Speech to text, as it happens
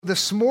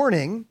this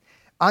morning,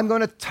 I'm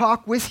going to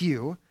talk with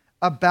you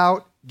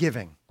about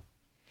giving.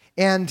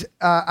 And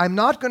I'm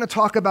not going to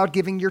talk about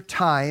giving your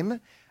time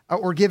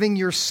or giving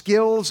your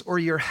skills or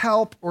your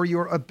help or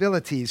your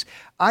abilities.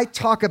 I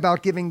talk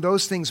about giving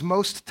those things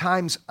most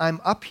times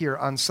I'm up here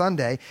on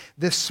Sunday.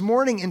 This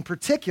morning in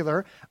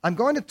particular, I'm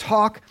going to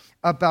talk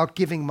about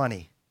giving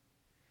money.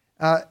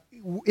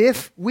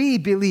 If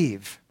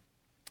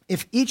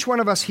each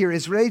one of us here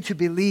is ready to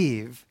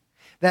believe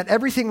that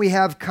everything we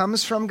have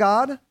comes from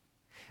God,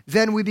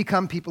 then we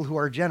become people who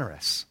are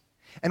generous.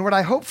 And what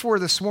I hope for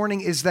this morning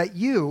is that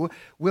you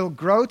will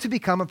grow to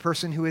become a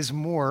person who is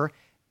more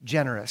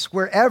generous.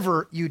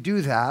 Wherever you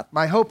do that,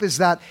 my hope is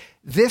that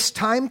this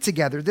time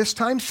together, this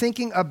time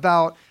thinking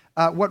about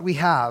what we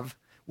have,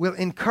 will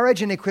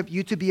encourage and equip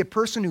you to be a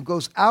person who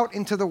goes out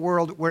into the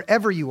world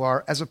wherever you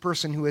are as a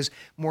person who is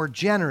more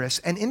generous.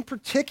 And in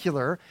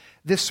particular,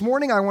 this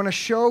morning I want to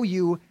show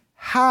you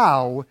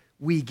how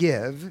we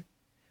give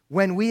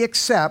when we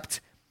accept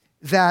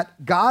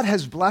that God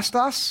has blessed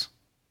us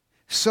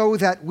so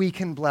that we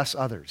can bless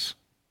others.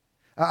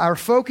 Our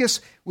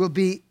focus will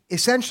be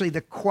essentially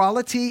the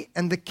quality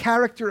and the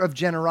character of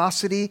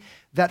generosity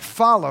that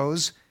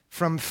follows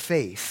from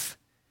faith.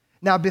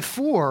 Now,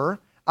 before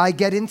I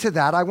get into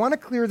that, I want to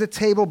clear the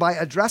table by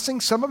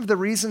addressing some of the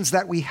reasons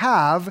that we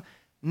have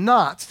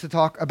not to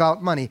talk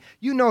about money.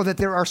 You know that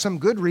there are some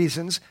good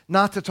reasons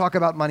not to talk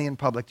about money in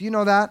public. Do you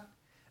know that?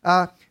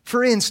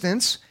 For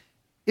instance,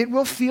 it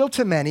will feel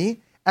to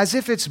many as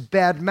if it's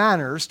bad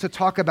manners to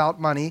talk about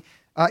money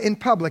in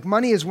public.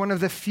 Money is one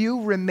of the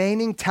few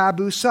remaining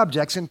taboo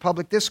subjects in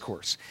public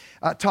discourse.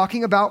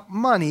 Talking about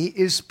money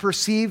is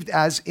perceived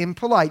as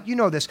impolite. You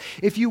know this.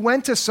 If you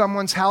went to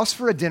someone's house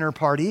for a dinner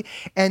party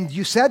and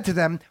you said to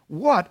them,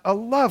 "What a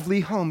lovely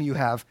home you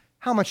have.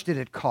 How much did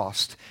it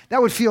cost?"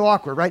 That would feel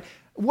awkward, right?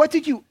 What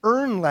did you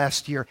earn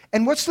last year?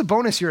 And what's the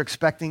bonus you're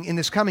expecting in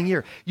this coming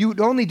year? You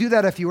would only do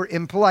that if you were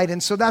impolite.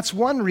 And so that's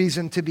one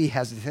reason to be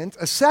hesitant.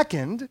 A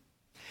second,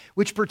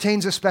 which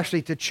pertains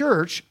especially to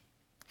church,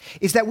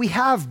 is that we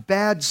have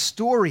bad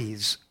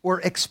stories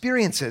or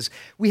experiences.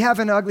 We have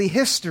an ugly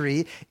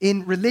history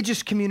in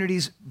religious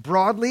communities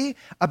broadly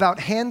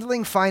about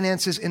handling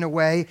finances in a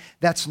way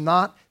that's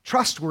not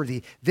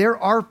trustworthy. There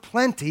are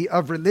plenty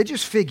of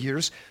religious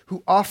figures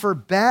who offer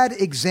bad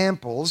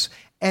examples,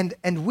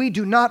 and we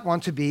do not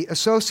want to be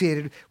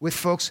associated with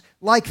folks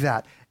like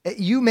that.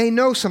 You may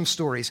know some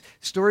stories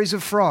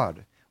of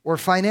fraud or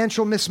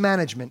financial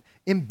mismanagement,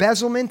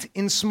 embezzlement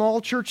in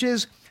small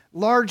churches,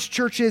 large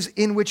churches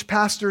in which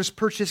pastors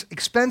purchase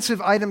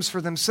expensive items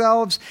for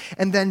themselves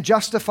and then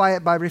justify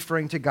it by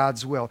referring to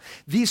God's will.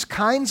 These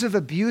kinds of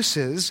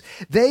abuses,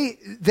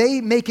 they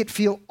make it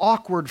feel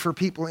awkward for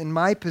people in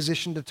my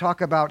position to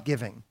talk about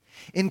giving,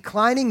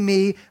 inclining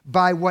me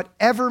by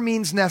whatever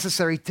means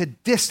necessary to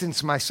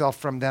distance myself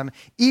from them,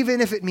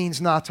 even if it means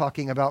not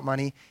talking about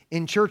money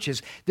in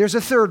churches. There's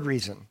a third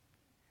reason,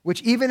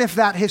 which even if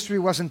that history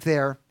wasn't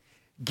there,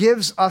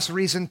 gives us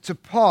reason to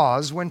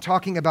pause when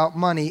talking about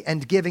money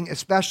and giving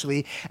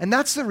especially, and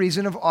that's the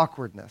reason of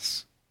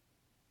awkwardness.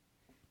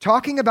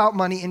 Talking about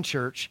money in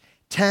church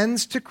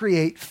tends to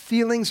create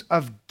feelings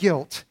of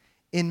guilt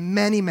in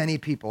many, many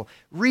people.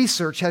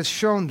 Research has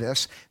shown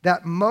this,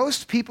 that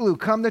most people who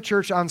come to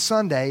church on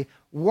Sunday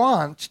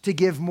want to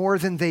give more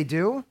than they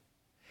do,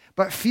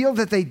 but feel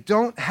that they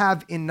don't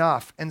have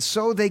enough, and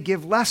so they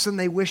give less than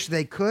they wish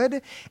they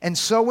could, and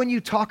so when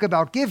you talk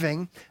about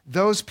giving,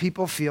 those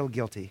people feel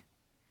guilty.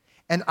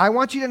 And I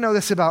want you to know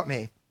this about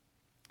me.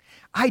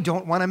 I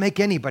don't want to make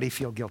anybody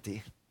feel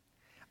guilty.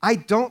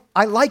 I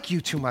like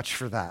you too much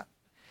for that.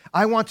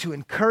 I want to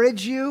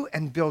encourage you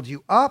and build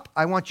you up.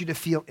 I want you to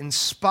feel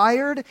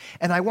inspired,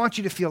 and I want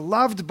you to feel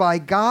loved by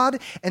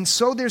God. And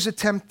so there's a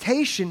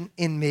temptation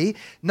in me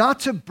not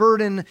to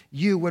burden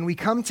you when we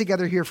come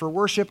together here for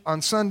worship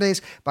on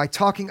Sundays by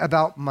talking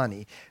about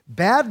money.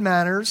 Bad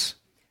manners,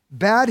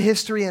 bad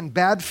history, and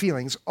bad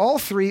feelings, all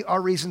three are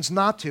reasons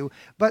not to,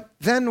 but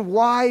then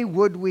why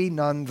would we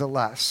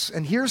nonetheless?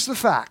 And here's the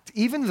fact.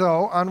 Even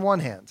though, on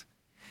one hand,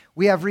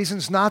 we have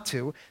reasons not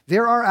to,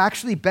 there are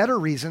actually better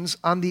reasons,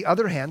 on the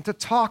other hand, to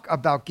talk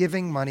about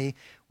giving money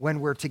when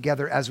we're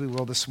together, as we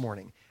will this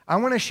morning. I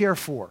want to share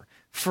four.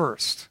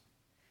 First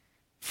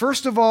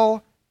of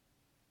all,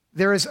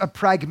 there is a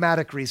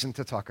pragmatic reason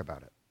to talk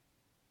about it.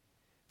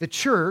 The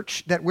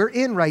church that we're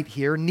in right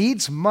here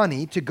needs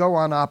money to go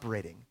on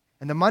operating.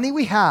 And the money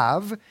we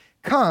have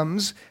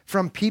comes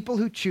from people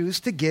who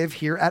choose to give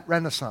here at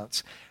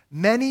Renaissance.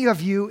 Many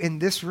of you in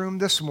this room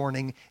this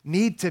morning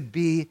need to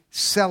be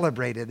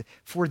celebrated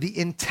for the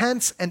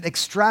intense and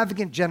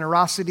extravagant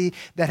generosity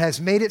that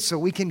has made it so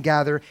we can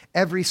gather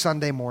every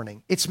Sunday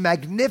morning. It's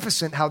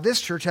magnificent how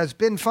this church has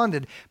been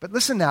funded. But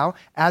listen now,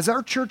 as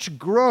our church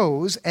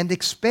grows and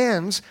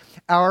expands,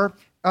 our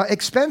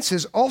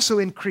expenses also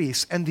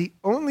increase, and the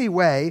only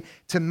way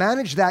to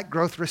manage that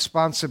growth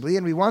responsibly,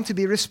 and we want to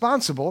be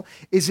responsible,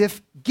 is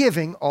if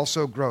giving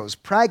also grows.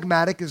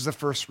 Pragmatic is the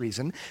first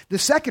reason. The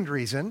second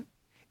reason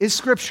is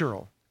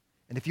scriptural.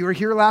 And if you were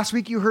here last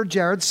week, you heard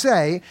Jared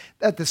say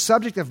that the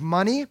subject of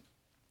money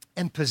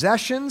and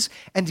possessions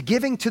and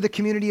giving to the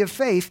community of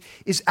faith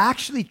is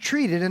actually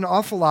treated an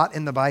awful lot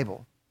in the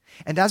Bible.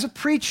 And as a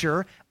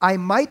preacher, I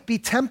might be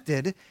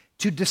tempted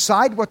to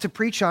decide what to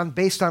preach on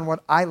based on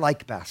what I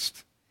like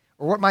best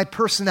or what my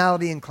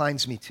personality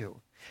inclines me to.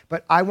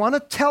 But I want to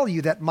tell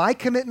you that my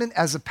commitment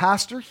as a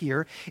pastor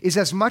here is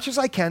as much as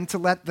I can to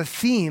let the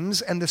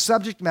themes and the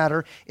subject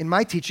matter in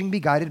my teaching be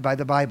guided by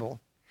the Bible.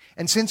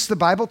 And since the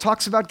Bible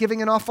talks about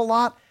giving an awful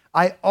lot,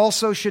 I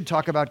also should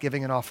talk about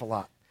giving an awful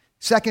lot.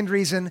 Second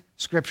reason,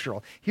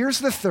 scriptural. Here's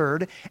the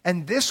third,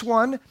 and this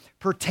one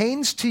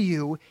pertains to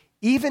you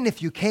even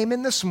if you came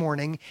in this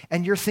morning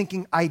and you're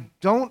thinking, I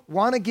don't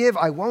want to give,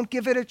 I won't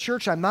give it at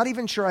church, I'm not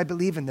even sure I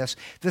believe in this.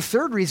 The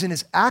third reason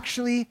is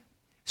actually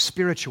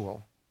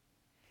spiritual.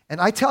 And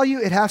I tell you,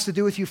 it has to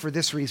do with you for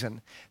this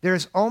reason. There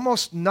is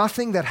almost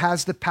nothing that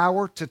has the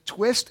power to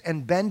twist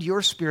and bend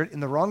your spirit in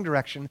the wrong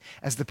direction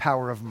as the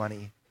power of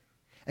money.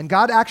 And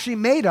God actually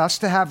made us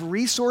to have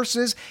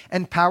resources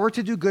and power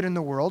to do good in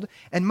the world.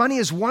 And money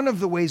is one of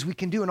the ways we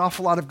can do an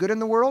awful lot of good in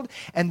the world.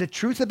 And the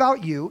truth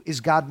about you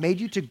is God made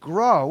you to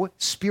grow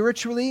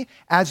spiritually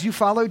as you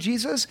follow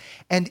Jesus.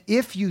 And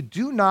if you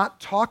do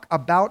not talk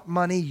about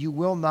money, you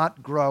will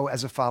not grow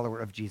as a follower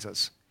of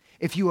Jesus.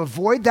 If you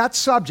avoid that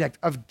subject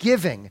of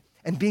giving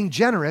and being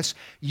generous,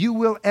 you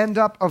will end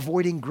up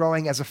avoiding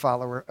growing as a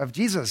follower of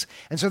Jesus.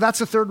 And so that's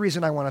the third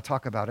reason I want to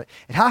talk about it.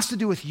 It has to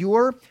do with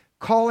your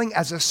calling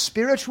as a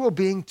spiritual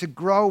being to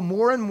grow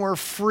more and more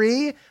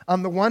free,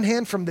 on the one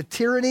hand, from the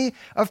tyranny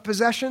of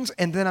possessions,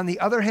 and then on the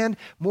other hand,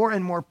 more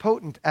and more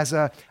potent as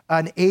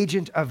an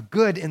agent of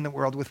good in the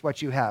world with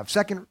what you have.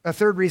 A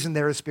third reason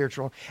there is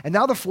spiritual. And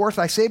now the fourth,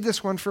 I saved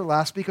this one for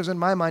last because in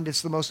my mind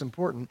it's the most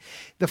important.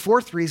 The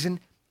fourth reason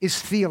is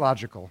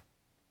theological.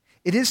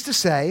 It is to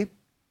say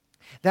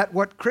that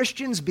what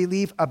Christians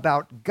believe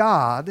about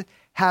God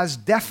has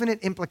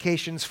definite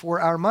implications for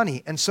our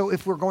money. And so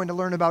if we're going to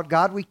learn about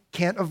God, we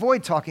can't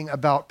avoid talking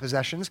about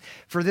possessions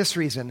for this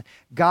reason.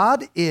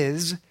 God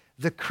is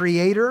the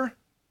creator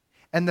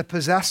and the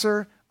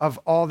possessor of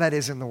all that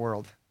is in the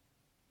world.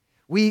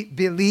 We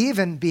believe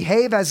and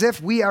behave as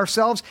if we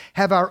ourselves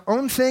have our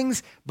own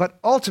things, but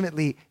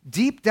ultimately,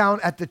 deep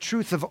down at the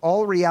truth of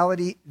all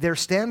reality, there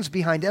stands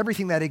behind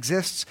everything that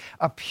exists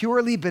a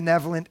purely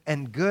benevolent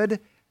and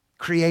good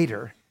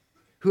creator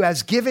who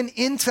has given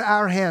into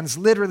our hands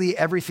literally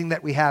everything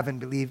that we have and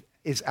believe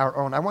is our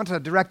own. I want to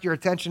direct your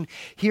attention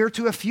here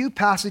to a few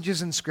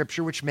passages in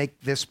Scripture which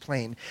make this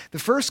plain. The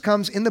first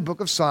comes in the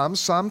book of Psalms.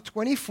 Psalm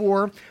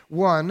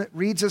 24:1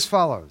 reads as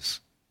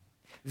follows: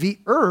 "The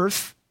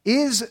earth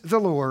is the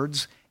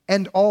Lord's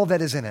and all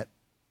that is in it."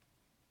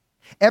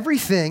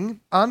 Everything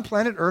on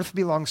planet Earth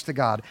belongs to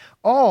God.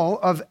 All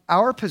of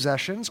our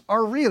possessions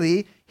are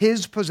really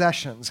His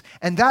possessions.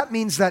 And that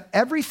means that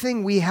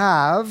everything we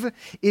have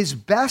is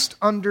best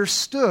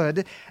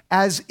understood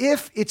as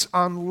if it's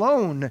on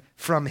loan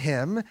from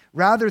Him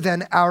rather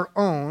than our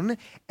own.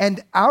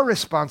 And our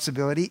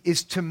responsibility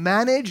is to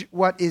manage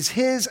what is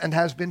His and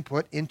has been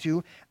put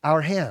into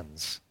our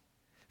hands.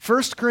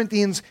 1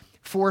 Corinthians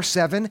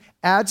 4:7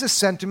 adds a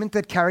sentiment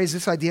that carries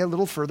this idea a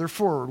little further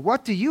forward.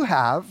 What do you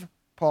have,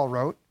 Paul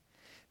wrote,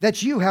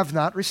 that you have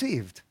not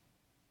received?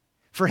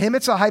 For him,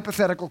 it's a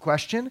hypothetical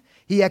question.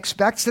 He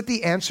expects that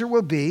the answer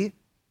will be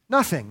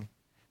nothing,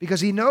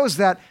 because he knows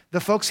that the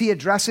folks he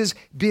addresses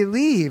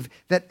believe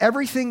that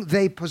everything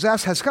they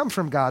possess has come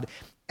from God.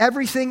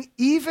 Everything,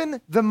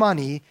 even the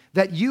money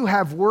that you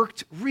have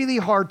worked really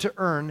hard to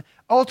earn,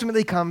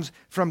 ultimately comes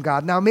from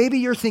God. Now, maybe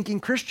you're thinking,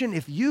 Christian,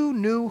 if you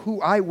knew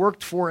who I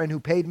worked for and who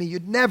paid me,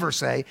 you'd never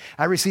say,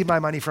 I received my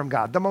money from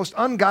God. The most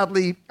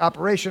ungodly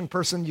operation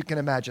person you can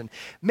imagine.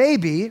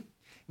 Maybe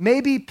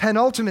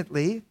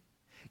penultimately,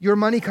 your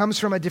money comes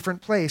from a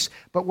different place.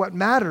 But what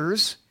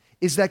matters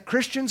is that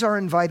Christians are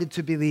invited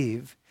to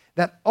believe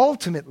that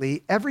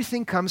ultimately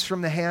everything comes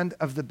from the hand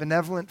of the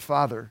benevolent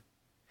Father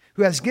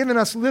who has given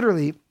us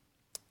literally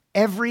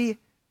every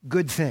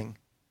good thing.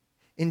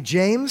 In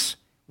James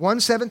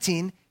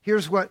 1:17,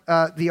 here's what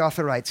the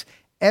author writes: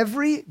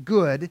 "Every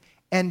good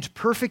and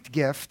perfect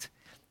gift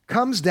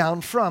comes down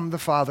from the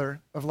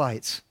Father of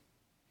lights."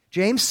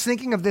 James,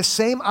 thinking of this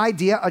same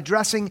idea,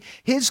 addressing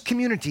his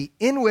community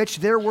in which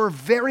there were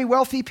very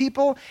wealthy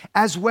people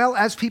as well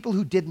as people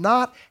who did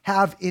not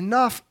have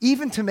enough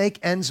even to make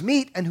ends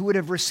meet and who would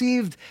have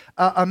received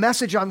a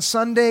message on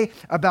Sunday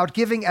about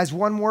giving as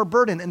one more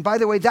burden. And by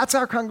the way, that's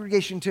our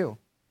congregation too.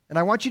 And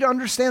I want you to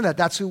understand that.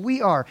 That's who we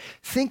are.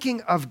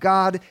 Thinking of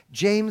God,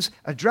 James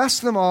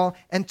addressed them all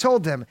and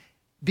told them,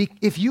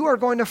 if you are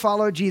going to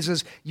follow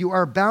Jesus, you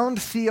are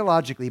bound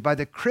theologically by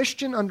the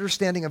Christian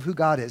understanding of who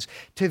God is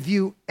to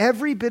view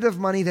every bit of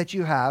money that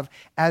you have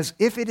as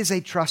if it is a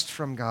trust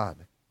from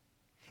God.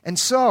 And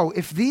so,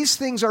 if these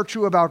things are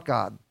true about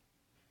God,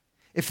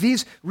 if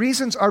these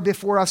reasons are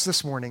before us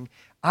this morning,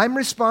 I'm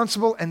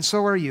responsible, and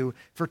so are you,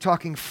 for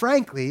talking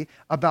frankly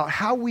about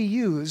how we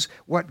use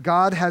what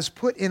God has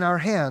put in our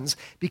hands,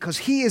 because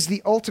He is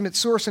the ultimate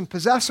source and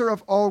possessor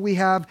of all we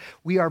have.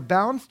 We are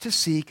bound to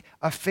seek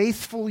a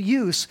faithful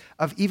use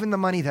of even the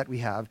money that we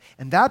have.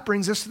 And that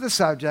brings us to the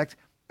subject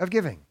of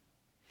giving.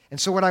 And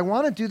so what I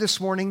want to do this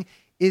morning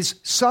is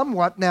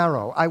somewhat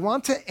narrow. I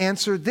want to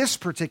answer this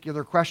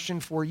particular question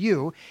for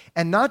you,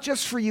 and not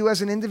just for you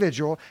as an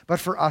individual, but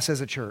for us as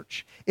a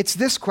church. It's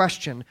this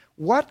question: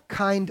 what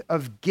kind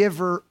of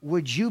giver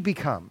would you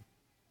become,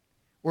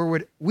 or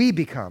would we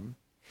become,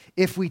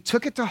 if we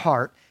took it to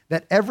heart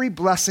that every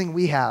blessing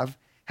we have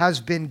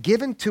has been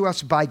given to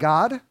us by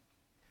God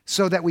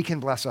so that we can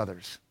bless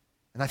others?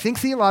 And I think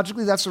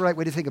theologically that's the right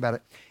way to think about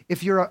it.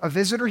 If you're a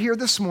visitor here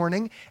this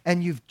morning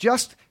and you've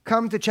just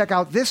come to check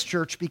out this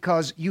church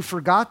because you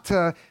forgot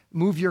to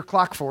move your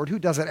clock forward, who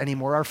does it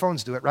anymore? Our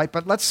phones do it, right?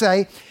 But let's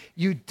say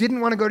you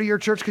didn't want to go to your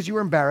church because you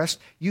were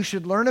embarrassed. You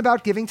should learn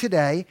about giving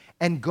today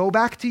and go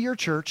back to your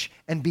church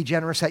and be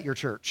generous at your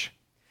church.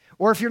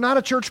 Or if you're not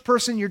a church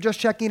person, you're just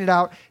checking it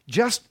out,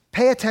 just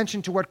pay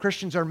attention to what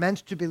Christians are meant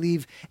to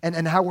believe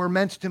and how we're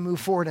meant to move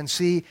forward and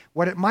see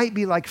what it might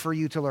be like for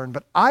you to learn.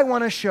 But I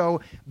want to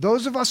show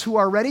those of us who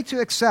are ready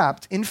to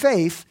accept in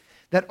faith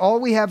that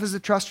all we have is the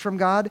trust from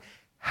God,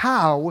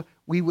 how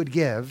we would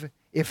give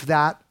if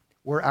that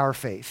were our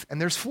faith. And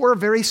there's 4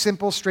 very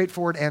simple,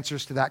 straightforward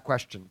answers to that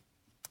question.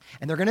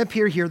 And they're going to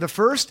appear here. The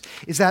first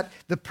is that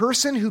the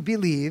person who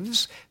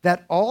believes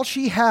that all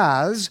she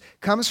has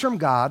comes from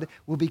God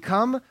will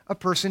become a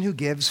person who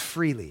gives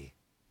freely.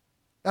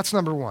 That's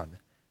number 1.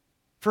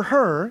 For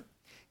her,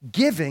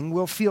 giving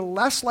will feel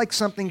less like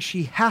something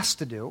she has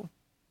to do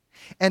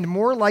and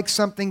more like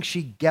something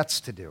she gets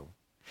to do,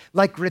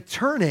 like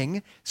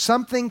returning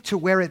something to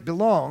where it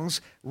belongs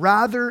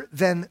rather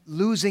than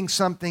losing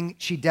something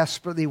she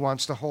desperately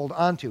wants to hold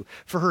on to.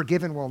 For her,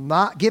 giving will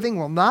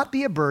not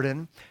be a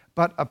burden,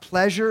 but a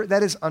pleasure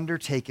that is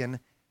undertaken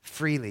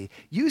freely.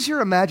 Use your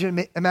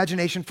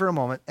imagination for a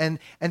moment and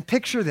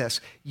picture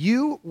this.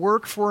 You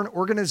work for an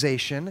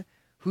organization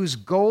whose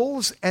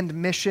goals and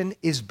mission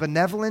is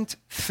benevolent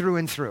through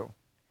and through.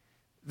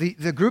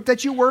 The group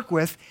that you work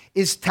with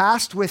is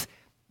tasked with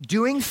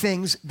doing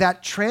things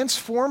that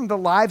transform the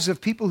lives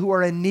of people who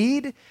are in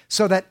need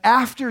so that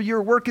after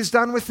your work is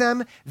done with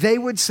them, they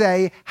would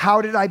say,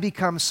 how did I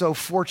become so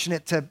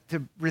fortunate to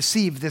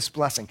receive this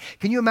blessing?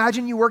 Can you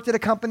imagine you worked at a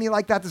company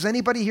like that? Does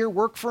anybody here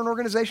work for an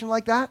organization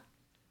like that?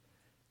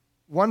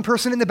 One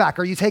person in the back.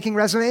 Are you taking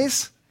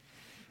resumes?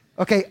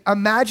 Okay,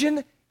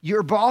 imagine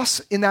your boss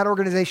in that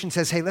organization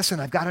says, hey, listen,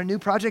 I've got a new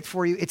project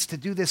for you. It's to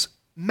do this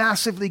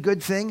massively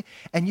good thing.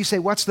 And you say,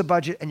 what's the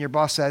budget? And your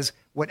boss says,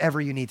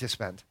 whatever you need to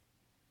spend.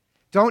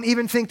 Don't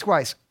even think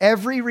twice.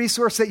 Every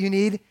resource that you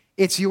need,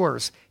 it's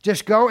yours.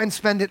 Just go and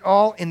spend it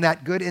all in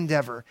that good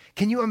endeavor.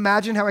 Can you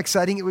imagine how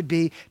exciting it would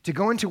be to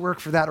go into work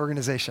for that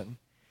organization?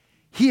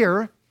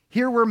 Here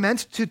we're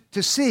meant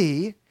to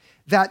see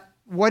that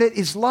what it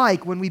is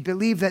like when we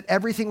believe that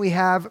everything we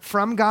have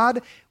from God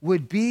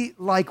would be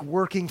like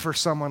working for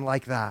someone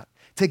like that.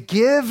 To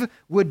give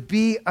would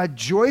be a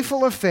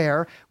joyful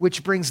affair,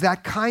 which brings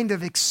that kind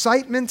of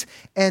excitement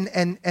and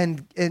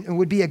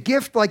would be a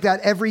gift like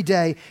that every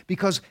day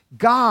because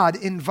God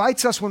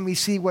invites us when we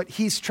see what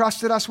he's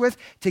trusted us with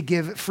to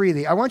give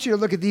freely. I want you to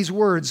look at these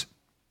words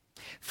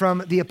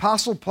from the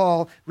Apostle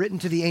Paul written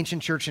to the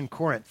ancient church in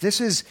Corinth. This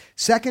is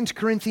 2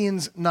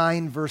 Corinthians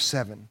 9, verse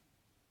 7.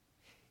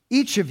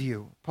 Each of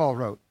you, Paul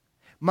wrote,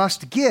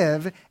 must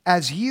give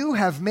as you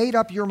have made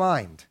up your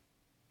mind,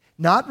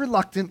 not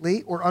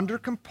reluctantly or under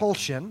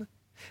compulsion,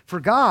 for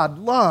God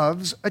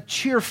loves a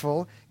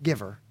cheerful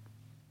giver.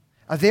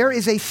 There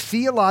is a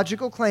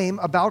theological claim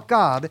about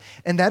God,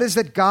 and that is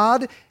that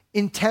God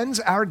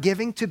intends our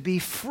giving to be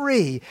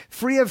free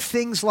of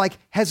things like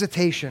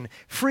hesitation,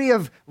 free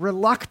of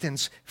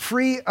reluctance,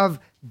 free of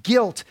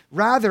guilt.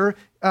 Rather,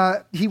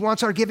 he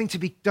wants our giving to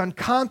be done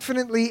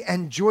confidently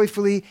and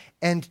joyfully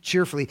and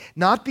cheerfully,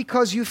 not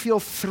because you feel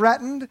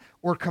threatened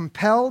or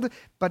compelled,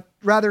 but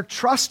rather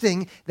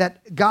trusting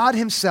that God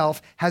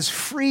himself has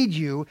freed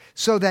you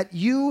so that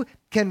you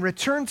can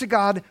return to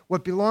God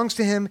what belongs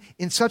to him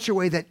in such a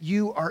way that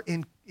you are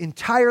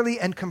entirely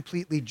and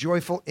completely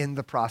joyful in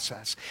the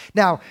process.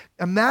 Now,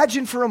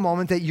 imagine for a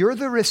moment that you're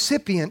the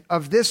recipient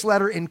of this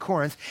letter in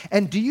Corinth,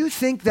 and do you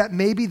think that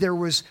maybe there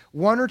was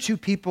 1 or 2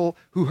 people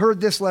who heard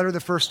this letter the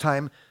first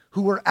time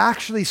who were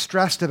actually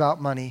stressed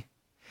about money?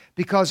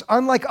 Because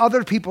unlike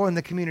other people in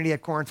the community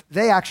at Corinth,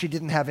 they actually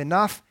didn't have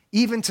enough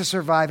even to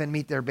survive and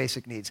meet their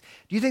basic needs.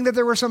 Do you think that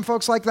there were some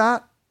folks like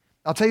that?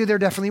 I'll tell you there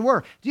definitely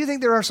were. Do you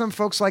think there are some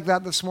folks like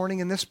that this morning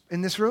in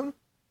this room?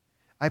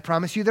 I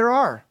promise you there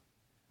are.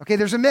 Okay,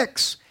 there's a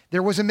mix.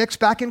 There was a mix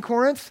back in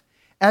Corinth,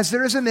 as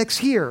there is a mix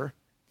here.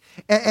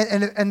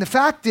 And the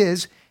fact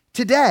is,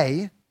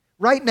 today,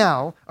 right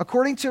now,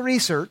 according to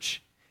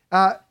research,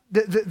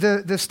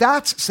 the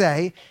stats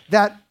say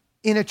that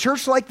in a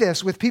church like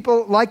this, with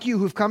people like you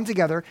who've come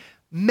together,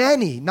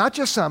 many, not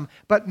just some,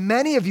 but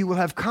many of you will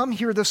have come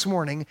here this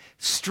morning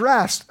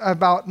stressed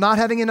about not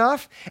having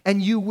enough,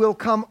 and you will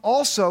come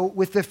also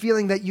with the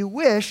feeling that you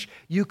wish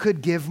you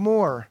could give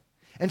more.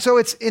 And so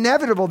it's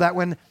inevitable that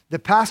when the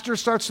pastor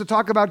starts to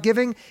talk about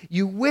giving,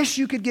 you wish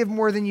you could give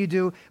more than you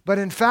do, but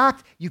in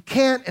fact, you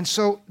can't. And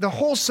so the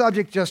whole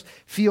subject just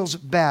feels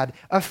bad.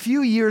 A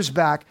few years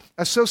back,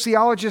 a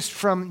sociologist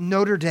from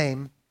Notre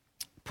Dame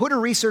put a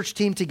research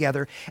team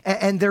together,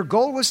 and their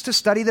goal was to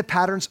study the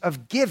patterns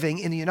of giving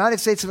in the United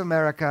States of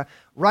America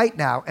right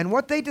now. And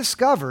what they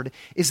discovered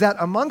is that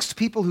amongst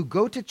people who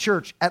go to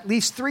church at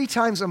least 3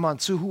 times a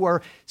month, so who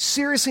are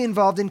seriously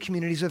involved in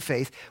communities of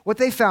faith, what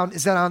they found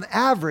is that on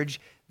average,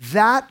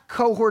 that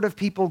cohort of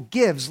people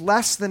gives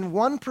less than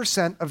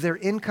 1% of their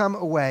income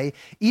away,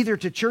 either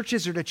to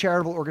churches or to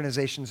charitable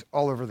organizations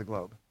all over the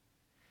globe.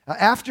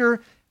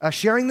 After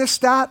sharing this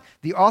stat,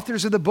 the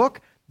authors of the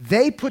book,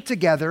 they put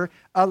together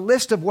a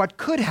list of what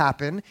could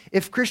happen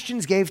if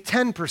Christians gave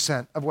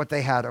 10% of what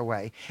they had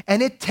away.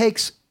 And it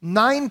takes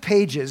 9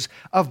 pages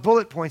of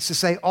bullet points to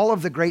say all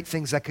of the great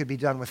things that could be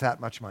done with that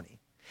much money.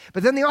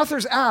 But then the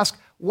authors ask,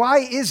 why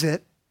is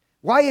it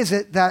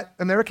that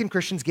American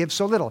Christians give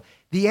so little?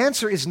 The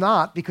answer is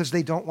not because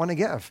they don't want to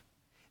give.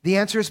 The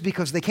answer is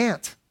because they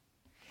can't.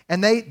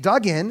 And they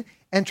dug in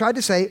and tried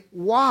to say,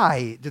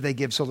 why do they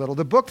give so little?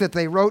 The book that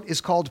they wrote is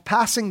called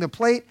Passing the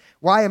Plate,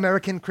 Why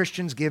American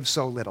Christians Give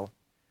So Little.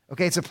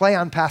 Okay, it's a play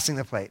on passing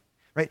the plate,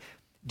 right?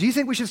 Do you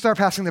think we should start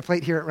passing the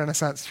plate here at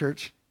Renaissance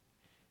Church?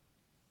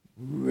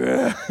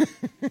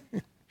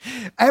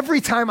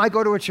 Every time I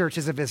go to a church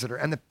as a visitor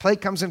and the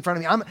plate comes in front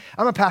of me,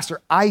 I'm a pastor,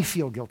 I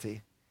feel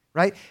guilty,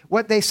 right?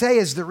 What they say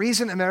is the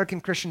reason American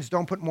Christians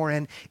don't put more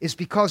in is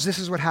because this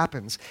is what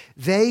happens.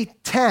 They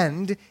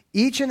tend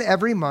each and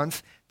every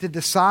month to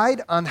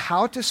decide on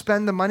how to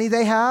spend the money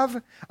they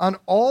have on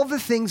all the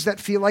things that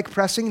feel like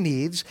pressing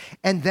needs,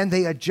 and then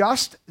they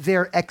adjust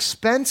their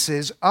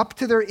expenses up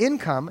to their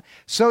income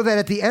so that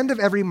at the end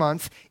of every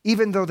month,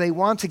 even though they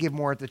want to give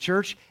more at the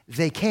church,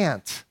 they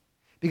can't,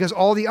 because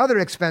all the other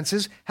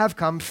expenses have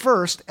come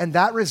first, and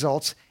that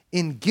results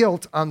in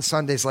guilt on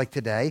Sundays like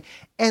today.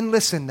 And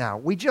listen now,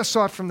 we just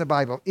saw it from the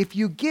Bible. If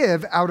you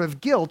give out of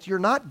guilt, you're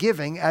not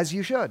giving as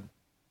you should.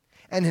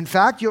 And in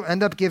fact, you'll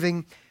end up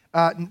giving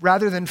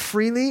rather than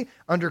freely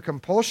under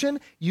compulsion.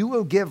 You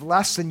will give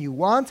less than you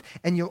want,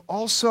 and you'll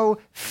also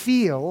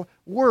feel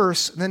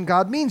worse than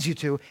God means you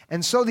to.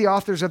 And so the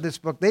authors of this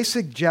book, they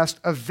suggest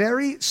a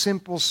very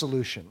simple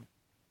solution.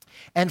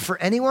 And for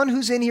anyone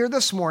who's in here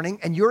this morning,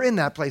 and you're in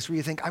that place where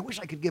you think, I wish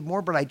I could give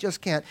more, but I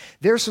just can't,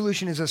 their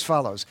solution is as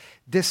follows.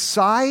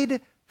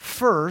 Decide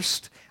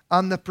first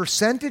on the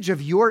percentage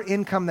of your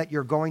income that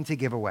you're going to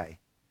give away.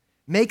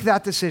 Make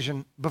that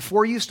decision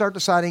before you start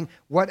deciding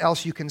what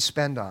else you can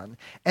spend on.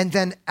 And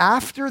then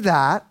after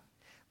that,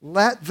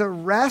 let the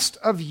rest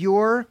of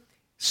your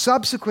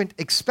subsequent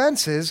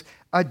expenses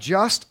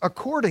adjust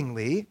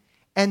accordingly,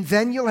 and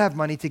then you'll have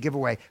money to give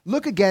away.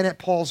 Look again at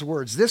Paul's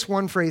words, this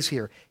one phrase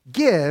here,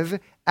 give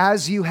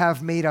as you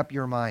have made up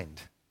your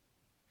mind.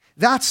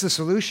 That's the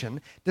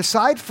solution.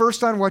 Decide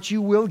first on what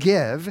you will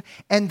give,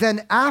 and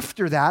then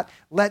after that,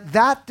 let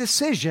that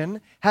decision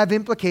have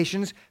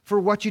implications for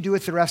what you do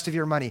with the rest of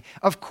your money.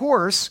 Of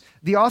course,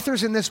 the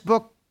authors in this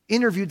book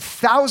interviewed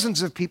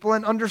thousands of people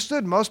and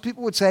understood. Most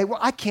people would say, well,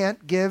 I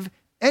can't give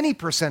any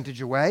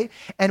percentage away.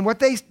 And what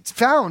they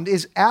found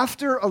is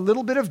after a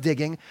little bit of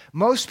digging,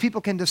 most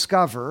people can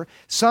discover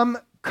some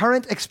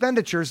current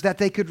expenditures that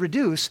they could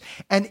reduce.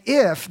 And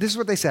this is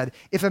what they said,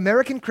 if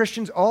American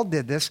Christians all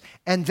did this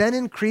and then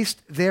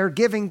increased their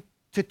giving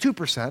to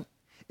 2%,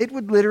 it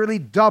would literally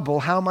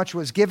double how much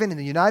was given in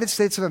the United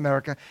States of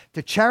America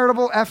to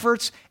charitable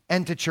efforts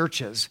and to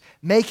churches,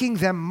 making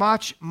them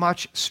much,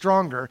 much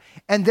stronger.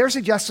 And their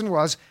suggestion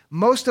was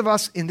most of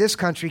us in this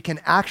country can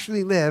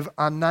actually live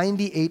on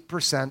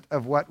 98%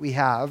 of what we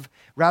have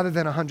rather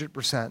than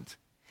 100%.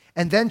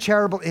 And then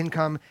charitable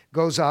income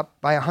goes up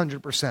by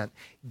 100%.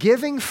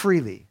 Giving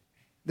freely,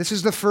 this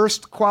is the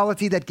first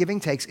quality that giving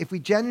takes. If we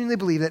genuinely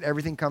believe that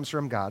everything comes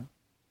from God,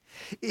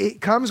 it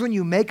comes when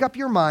you make up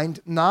your mind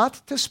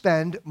not to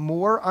spend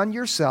more on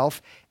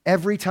yourself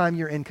every time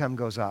your income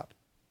goes up,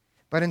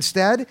 but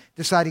instead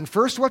deciding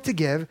first what to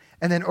give,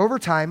 and then over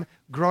time,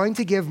 growing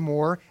to give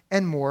more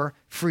and more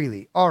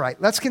freely. All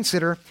right, let's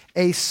consider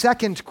a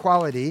second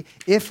quality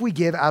if we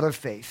give out of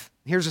faith.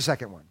 Here's the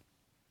second one.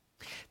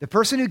 The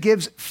person who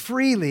gives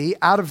freely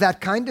out of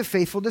that kind of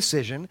faithful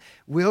decision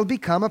will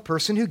become a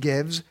person who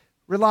gives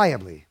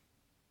reliably.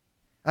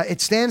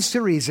 It stands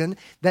to reason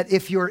that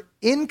if your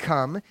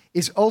income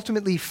is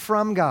ultimately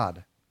from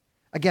God,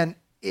 again,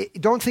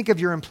 don't think of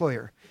your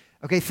employer.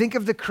 Okay, think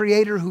of the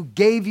Creator who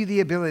gave you the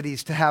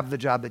abilities to have the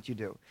job that you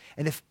do.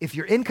 And if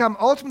your income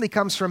ultimately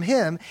comes from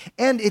Him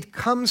and it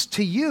comes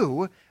to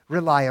you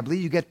reliably,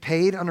 you get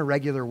paid on a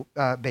regular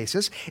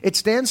basis, it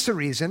stands to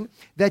reason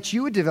that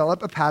you would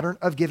develop a pattern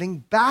of giving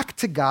back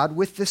to God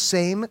with the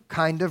same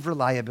kind of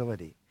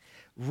reliability.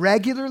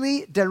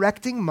 Regularly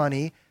directing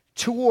money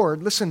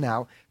toward, listen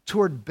now,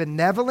 toward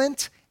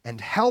benevolent and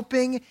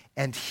helping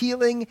and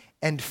healing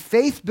and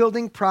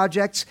faith-building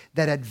projects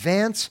that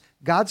advance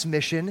God's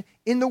mission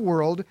in the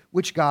world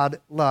which God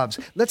loves.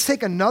 Let's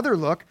take another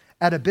look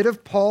at a bit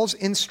of Paul's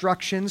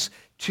instructions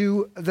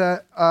to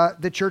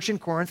the church in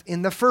Corinth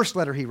in the first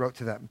letter he wrote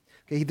to them.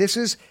 Okay, this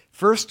is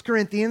 1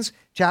 Corinthians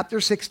chapter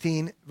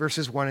 16,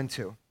 verses 1 and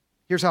 2.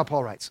 Here's how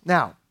Paul writes.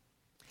 Now,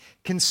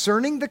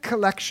 concerning the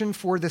collection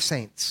for the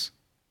saints,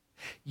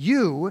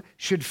 You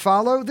should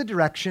follow the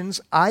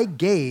directions I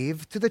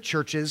gave to the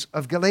churches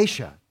of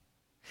Galatia.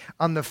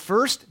 On the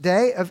first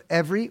day of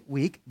every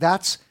week,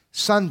 that's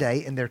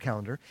Sunday in their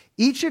calendar,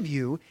 each of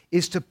you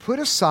is to put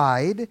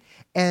aside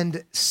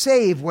and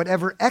save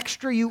whatever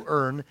extra you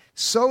earn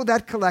so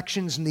that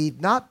collections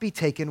need not be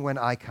taken when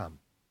I come.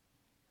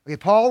 Okay,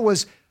 Paul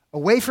was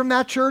away from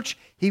that church.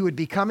 He would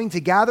be coming to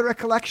gather a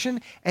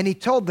collection, and he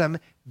told them,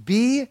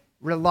 be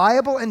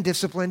reliable and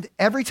disciplined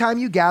every time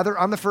you gather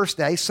on the first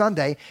day,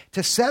 Sunday,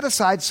 to set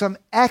aside some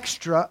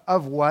extra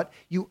of what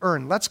you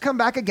earn. Let's come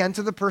back again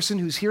to the person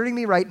who's hearing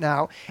me right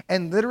now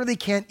and literally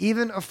can't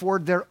even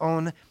afford their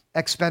own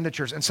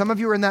expenditures. And some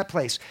of you are in that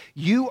place.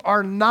 You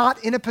are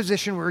not in a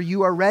position where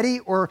you are ready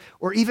or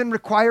even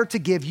required to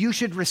give. You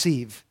should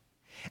receive.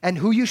 And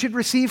who you should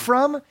receive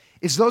from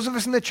is those of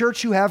us in the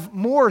church who have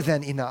more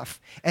than enough.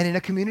 And in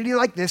a community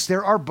like this,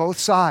 there are both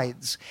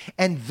sides.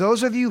 And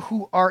those of you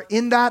who are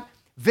in that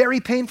very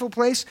painful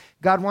place,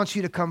 God wants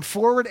you to come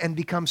forward and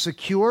become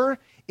secure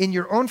in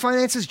your own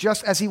finances,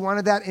 just as he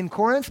wanted that in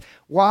Corinth.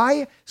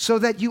 Why? So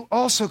that you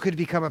also could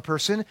become a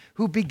person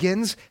who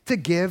begins to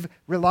give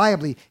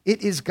reliably.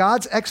 It is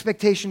God's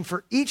expectation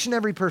for each and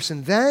every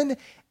person then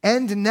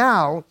and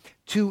now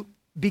to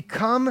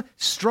become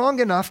strong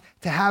enough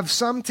to have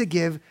some to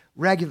give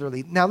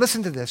regularly. Now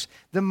listen to this.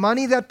 The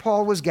money that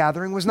Paul was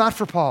gathering was not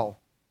for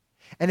Paul.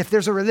 And if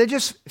there's a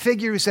religious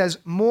figure who says,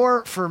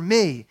 more for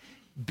me,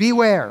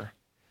 beware.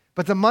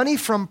 But the money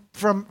from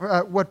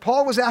what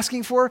Paul was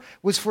asking for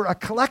was for a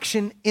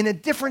collection in a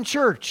different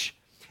church.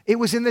 It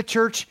was in the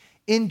church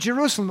in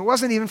Jerusalem. It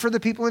wasn't even for the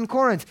people in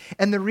Corinth.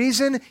 And the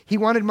reason he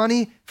wanted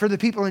money for the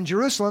people in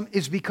Jerusalem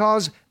is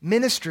because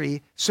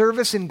ministry,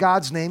 service in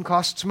God's name,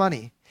 costs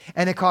money.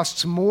 And it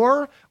costs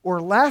more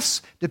or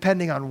less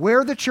depending on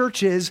where the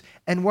church is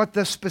and what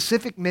the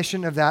specific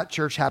mission of that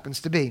church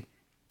happens to be.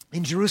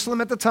 In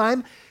Jerusalem at the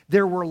time,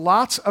 there were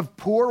lots of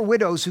poor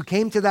widows who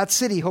came to that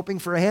city hoping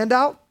for a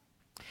handout.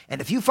 And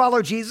if you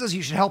follow Jesus,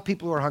 you should help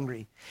people who are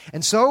hungry.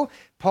 And so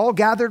Paul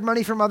gathered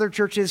money from other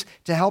churches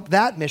to help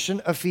that mission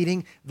of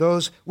feeding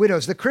those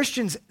widows. The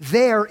Christians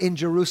there in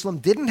Jerusalem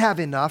didn't have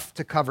enough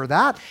to cover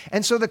that.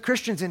 And so the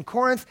Christians in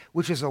Corinth,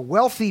 which is a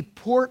wealthy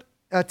port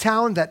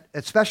town that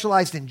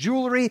specialized in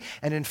jewelry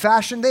and in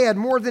fashion, they had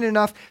more than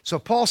enough. So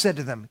Paul said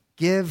to them,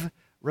 give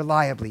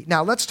reliably.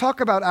 Now let's talk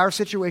about our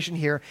situation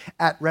here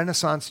at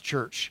Renaissance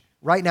Church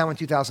right now in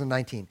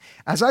 2019.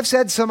 As I've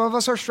said, some of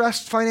us are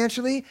stressed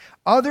financially.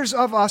 Others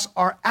of us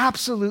are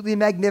absolutely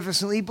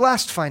magnificently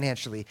blessed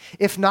financially.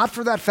 If not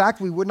for that fact,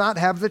 we would not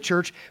have the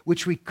church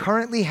which we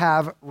currently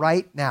have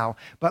right now.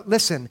 But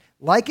listen,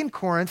 like in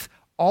Corinth,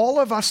 all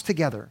of us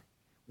together,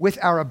 with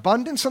our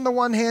abundance on the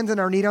one hand and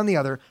our need on the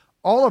other,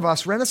 all of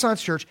us,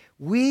 Renaissance Church,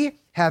 we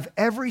have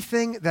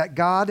everything that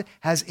God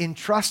has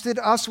entrusted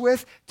us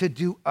with to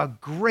do a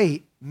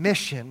great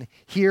mission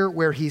here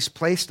where he's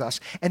placed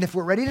us. And if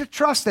we're ready to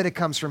trust that it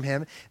comes from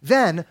him,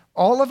 then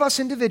all of us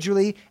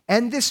individually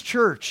and this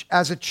church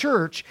as a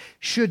church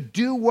should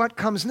do what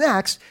comes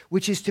next,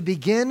 which is to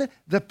begin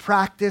the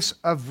practice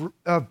of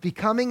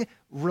becoming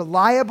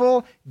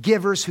reliable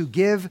givers who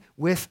give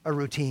with a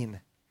routine.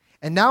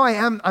 And now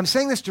I'm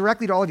saying this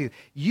directly to all of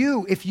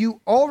you. If you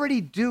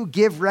already do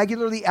give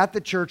regularly at the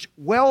church,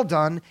 well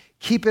done,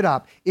 keep it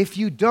up. If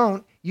you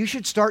don't, you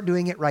should start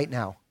doing it right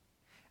now.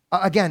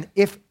 Again,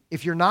 if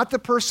you're not the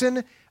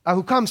person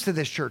who comes to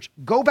this church,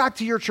 go back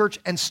to your church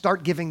and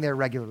start giving there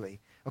regularly,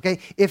 okay?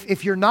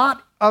 If you're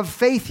not of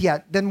faith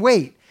yet, then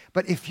wait.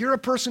 But if you're a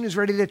person who's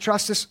ready to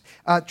trust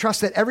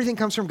that everything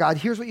comes from God,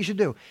 here's what you should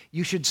do.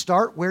 You should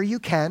start where you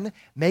can,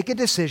 make a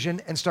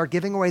decision, and start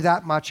giving away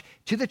that much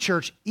to the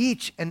church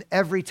each and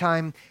every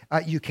time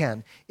you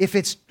can. If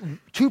it's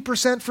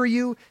 2% for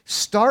you,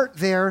 start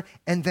there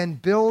and then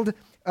build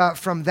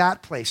from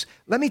that place.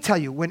 Let me tell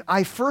you, when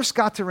I first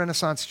got to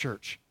Renaissance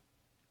Church,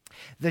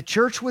 the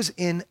church was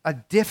in a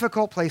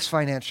difficult place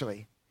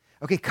financially.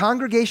 Okay,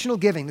 congregational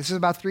giving, this is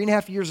about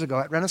 3.5 years ago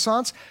at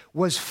Renaissance,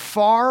 was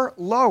far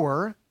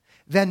lower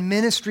than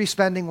ministry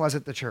spending was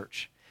at the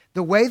church.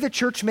 The way the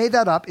church made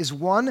that up is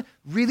one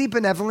really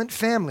benevolent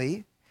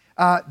family.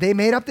 They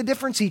made up the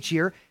difference each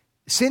year.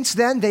 Since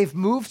then, they've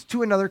moved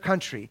to another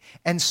country.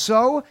 And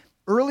so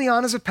early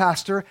on as a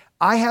pastor,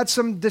 I had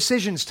some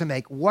decisions to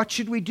make. What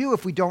should we do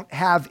if we don't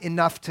have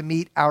enough to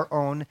meet our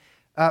own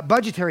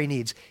budgetary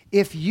needs?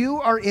 If you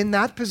are in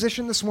that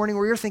position this morning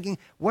where you're thinking,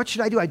 what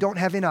should I do? I don't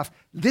have enough.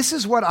 This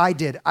is what I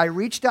did. I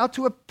reached out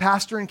to a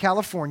pastor in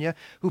California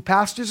who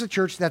pastors a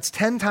church that's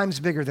 10 times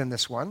bigger than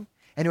this one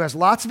and who has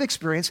lots of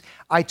experience.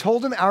 I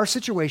told him our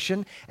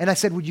situation and I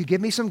said, would you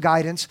give me some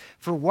guidance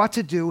for what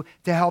to do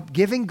to help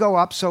giving go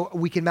up so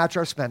we can match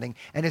our spending?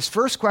 And his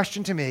first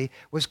question to me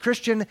was,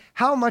 Christian,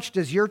 how much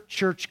does your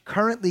church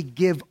currently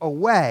give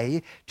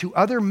away to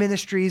other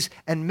ministries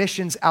and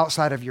missions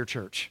outside of your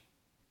church?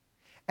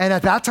 And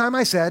at that time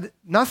I said,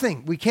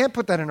 nothing. We can't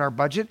put that in our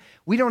budget.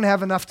 We don't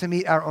have enough to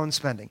meet our own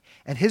spending.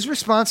 And his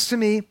response to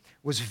me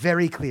was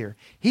very clear.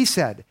 He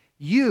said,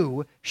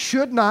 you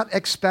should not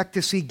expect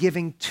to see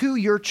giving to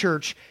your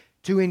church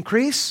to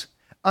increase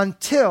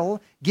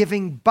until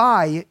giving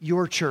by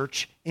your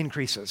church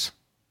increases.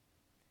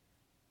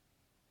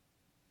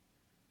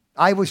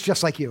 I was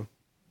just like you.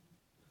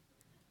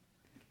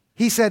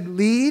 He said,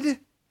 lead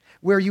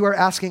where you are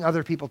asking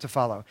other people to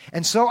follow.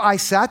 And so I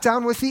sat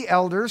down with the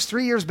elders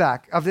 3 years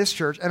back of this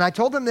church, and I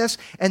told them this,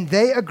 and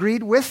they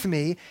agreed with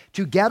me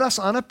to get us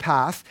on a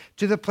path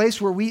to the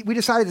place where we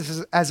decided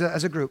this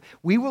as a group.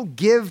 We will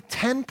give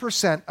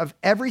 10% of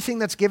everything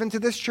that's given to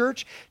this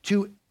church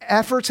to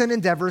efforts and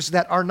endeavors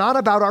that are not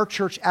about our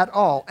church at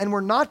all. And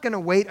we're not going to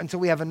wait until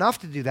we have enough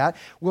to do that.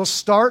 We'll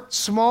start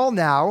small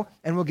now,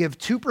 and we'll give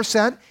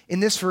 2%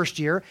 in this first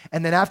year.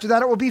 And then after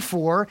that, it will be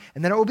 4%,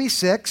 and then it will be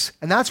 6%.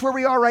 And that's where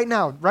we are right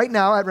now. Right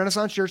now at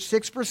Renaissance Church,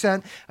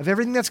 6% of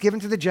everything that's given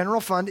to the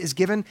general fund is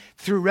given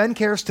through Ren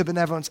Cares to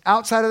benevolence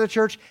outside of the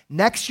church.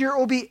 Next year, it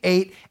will be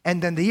 8%.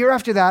 And then the year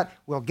after that,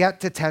 we'll get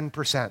to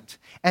 10%.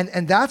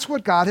 And that's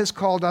what God has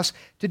called us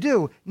to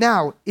do.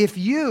 Now, if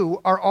you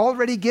are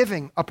already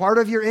giving a part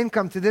of your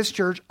income to this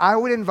church, I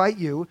would invite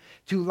you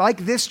to, like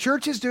this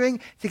church is doing,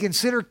 to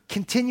consider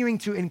continuing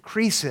to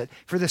increase it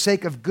for the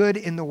sake of good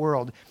in the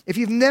world. If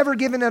you've never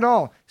given at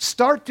all,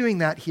 start doing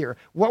that here.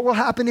 What will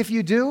happen if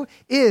you do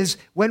is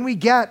when we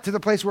get to the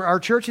place where our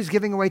church is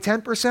giving away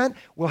 10%,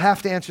 we'll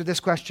have to answer this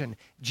question.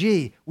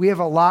 Gee, we have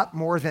a lot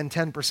more than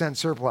 10%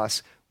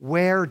 surplus.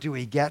 Where do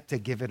we get to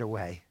give it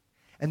away?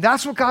 And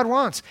that's what God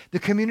wants. The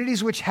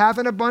communities which have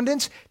an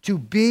abundance to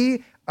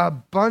be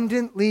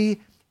abundantly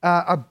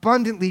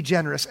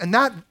generous. And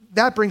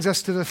that brings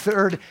us to the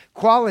third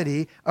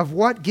quality of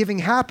what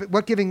giving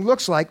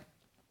looks like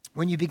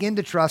when you begin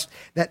to trust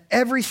that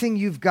everything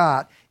you've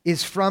got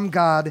is from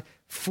God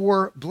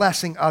for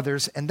blessing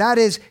others. And that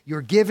is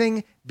your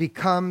giving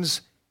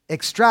becomes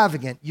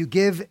extravagant. You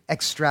give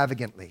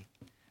extravagantly.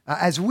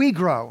 As we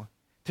grow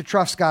to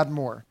trust God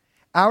more,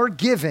 our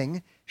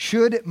giving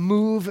should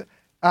move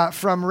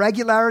from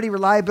regularity,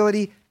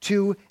 reliability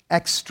to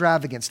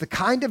extravagance, the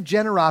kind of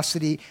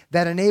generosity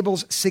that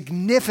enables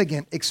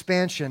significant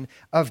expansion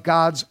of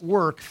God's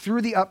work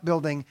through the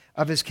upbuilding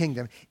of his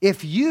kingdom.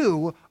 If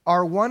you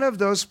are one of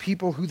those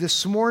people who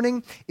this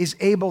morning is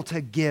able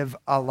to give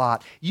a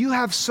lot, you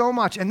have so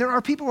much, and there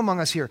are people among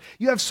us here,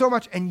 you have so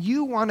much, and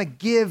you want to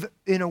give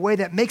in a way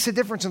that makes a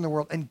difference in the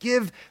world and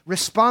give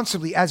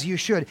responsibly as you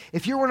should.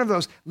 If you're one of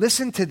those,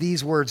 listen to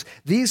these words.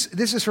 This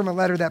is from a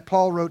letter that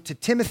Paul wrote to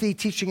Timothy,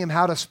 teaching him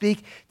how to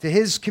speak to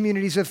his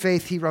communities of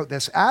faith. He wrote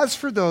this, "As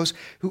for those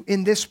who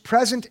in this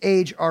present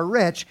age are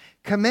rich,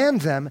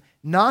 command them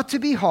not to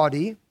be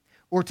haughty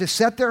or to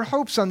set their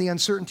hopes on the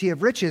uncertainty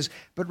of riches,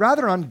 but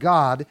rather on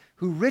God,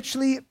 who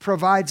richly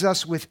provides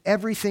us with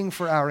everything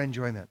for our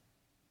enjoyment."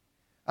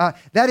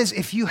 That is,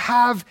 if you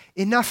have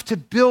enough to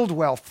build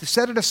wealth, to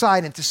set it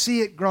aside and to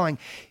see it growing,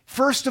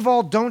 first of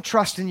all, don't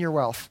trust in your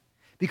wealth,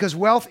 because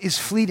wealth is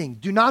fleeting.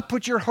 Do not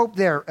put your hope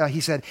there, he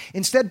said.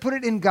 Instead, put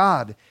it in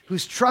God,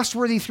 who's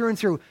trustworthy through and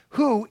through,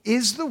 who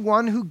is the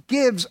one who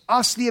gives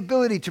us the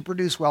ability to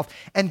produce wealth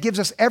and gives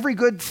us every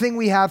good thing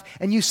we have.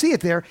 And you see it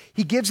there.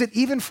 He gives it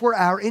even for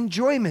our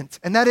enjoyment.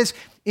 And that is,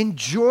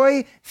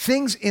 enjoy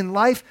things in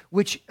life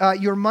which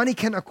your money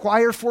can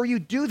acquire for you.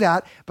 Do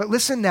that. But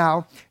listen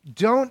now,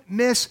 don't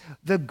miss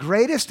the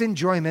greatest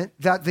enjoyment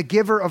that the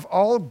giver of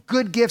all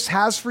good gifts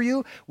has for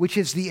you, which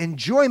is the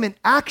enjoyment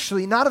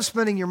actually not of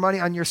spending your money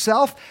on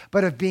yourself,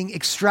 but of being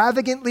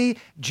extravagantly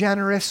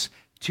generous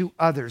to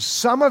others.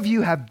 Some of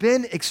you have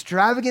been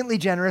extravagantly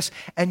generous,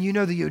 and you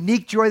know the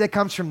unique joy that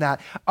comes from that.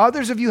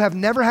 Others of you have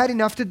never had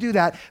enough to do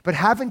that, but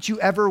haven't you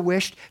ever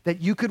wished that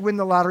you could win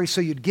the lottery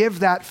so you'd give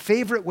that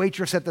favorite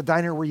waitress at the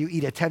diner where you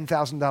eat a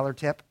 $10,000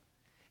 tip?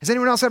 Has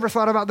anyone else ever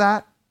thought about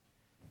that?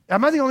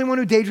 Am I the only one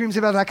who daydreams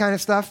about that kind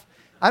of stuff?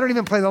 I don't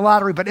even play the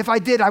lottery, but if I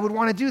did, I would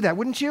want to do that,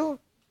 wouldn't you?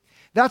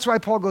 That's why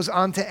Paul goes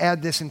on to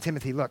add this in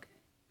Timothy. Look,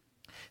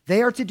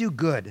 they are to do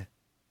good,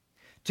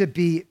 to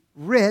be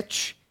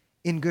rich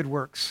in good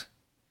works,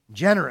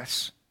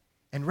 generous,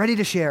 and ready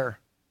to share.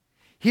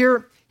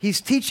 Here, he's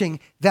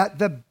teaching that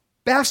the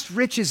best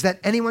riches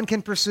that anyone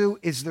can pursue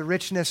is the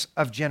richness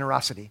of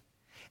generosity.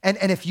 And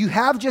if you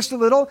have just a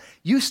little,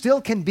 you still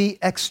can be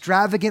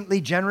extravagantly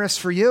generous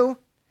for you.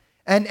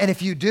 And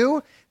if you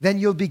do, then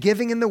you'll be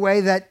giving in the way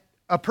that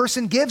a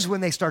person gives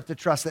when they start to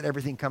trust that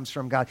everything comes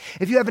from God.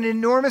 If you have an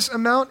enormous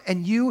amount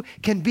and you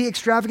can be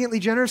extravagantly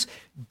generous,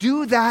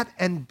 do that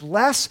and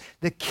bless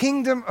the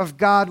kingdom of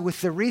God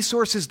with the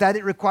resources that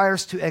it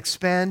requires to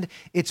expand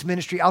its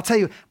ministry. I'll tell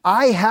you,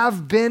 I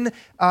have been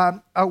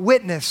a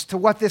witness to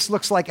what this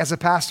looks like as a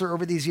pastor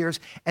over these years,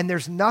 and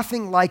there's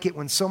nothing like it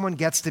when someone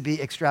gets to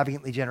be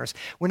extravagantly generous.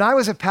 When I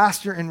was a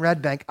pastor in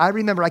Red Bank, I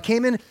remember I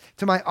came in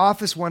to my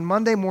office one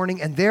Monday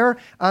morning, and there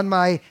on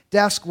my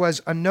desk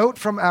was a note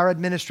from our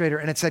administrator,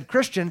 and it said,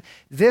 "Christian,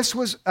 this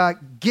was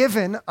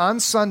given on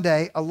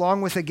Sunday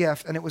along with a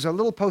gift," and it was a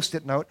little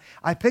Post-it note.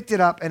 I picked it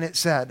up, and it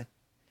said,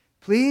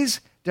 "Please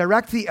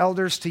direct the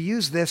elders to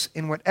use this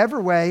in whatever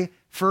way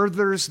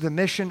furthers the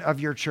mission of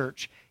your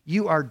church.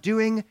 You are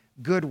doing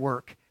good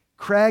work.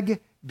 Craig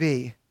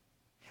B."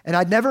 And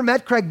I'd never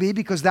met Craig B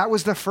because that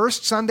was the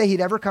first Sunday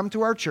he'd ever come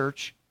to our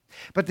church.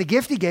 But the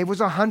gift he gave was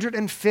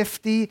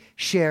 150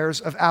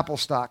 shares of Apple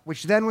stock,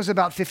 which then was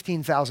about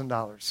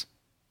 $15,000.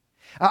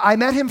 I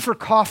met him for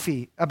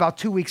coffee about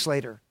 2 weeks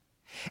later.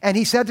 And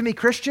he said to me,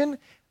 Christian,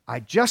 I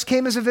just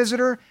came as a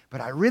visitor,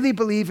 but I really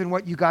believe in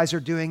what you guys are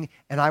doing,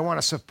 and I want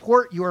to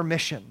support your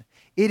mission.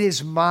 It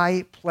is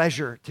my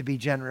pleasure to be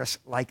generous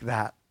like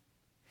that.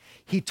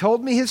 He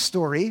told me his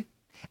story,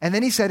 and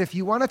then he said, if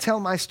you want to tell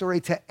my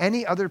story to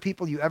any other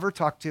people you ever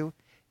talk to,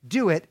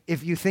 do it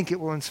if you think it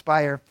will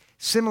inspire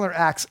similar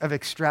acts of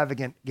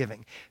extravagant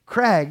giving.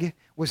 Craig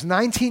was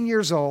 19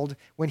 years old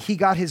when he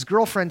got his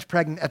girlfriend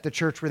pregnant at the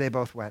church where they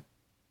both went.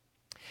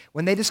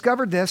 When they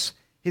discovered this,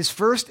 his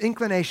first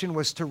inclination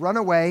was to run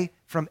away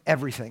from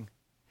everything.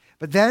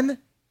 But then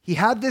he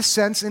had this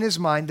sense in his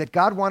mind that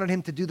God wanted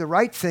him to do the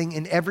right thing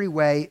in every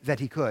way that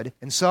he could.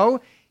 And so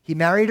he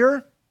married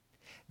her.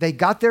 They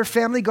got their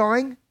family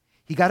going.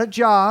 He got a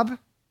job.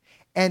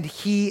 And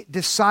he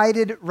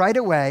decided right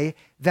away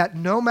that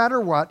no matter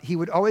what, he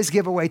would always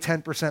give away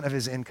 10% of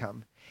his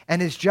income.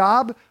 And his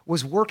job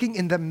was working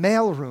in the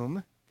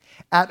mailroom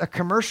at a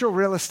commercial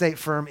real estate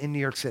firm in New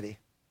York City.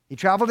 He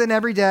traveled in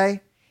every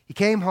day. He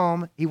came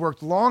home. He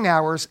worked long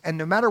hours. And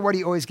no matter what,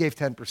 he always gave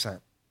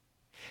 10%.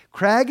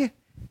 Craig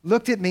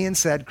looked at me and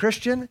said,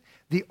 Christian,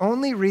 the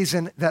only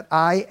reason that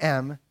I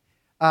am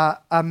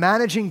a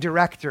managing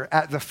director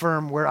at the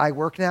firm where I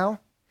work now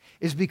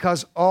is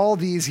because all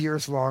these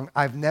years long,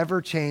 I've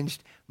never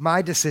changed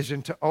my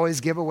decision to always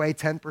give away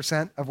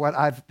 10% of what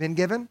I've been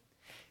given.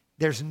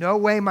 There's no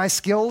way my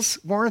skills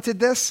warranted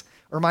this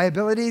or my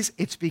abilities.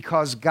 It's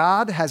because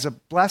God has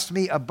blessed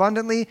me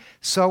abundantly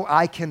so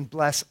I can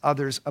bless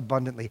others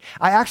abundantly.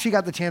 I actually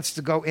got the chance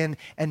to go in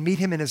and meet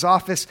him in his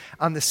office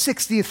on the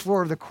 60th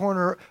floor of the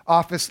corner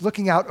office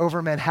looking out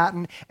over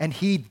Manhattan, and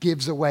he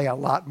gives away a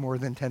lot more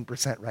than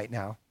 10% right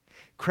now.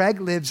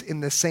 Craig lives in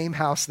the same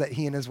house that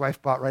he and his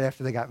wife bought right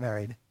after they got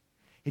married.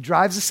 He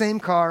drives the same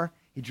car,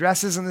 he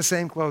dresses in the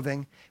same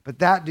clothing, but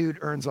that dude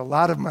earns a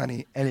lot of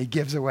money and he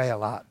gives away a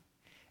lot.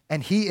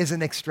 And he is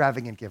an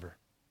extravagant giver.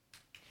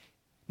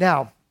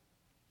 Now,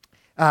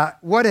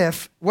 what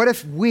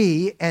if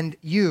we and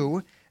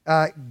you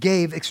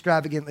gave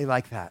extravagantly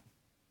like that?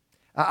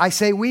 I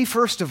say we,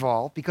 first of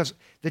all, because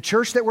the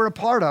church that we're a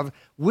part of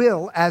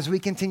will, as we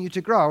continue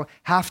to grow,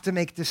 have to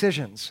make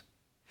decisions.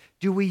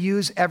 Do we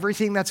use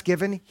everything that's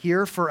given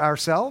here for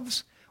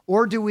ourselves?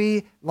 Or do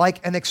we,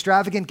 like an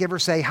extravagant giver,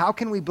 say, how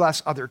can we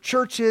bless other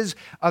churches,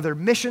 other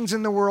missions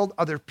in the world,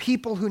 other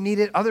people who need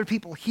it, other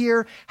people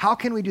here? How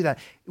can we do that?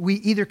 We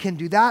either can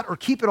do that or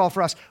keep it all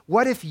for us.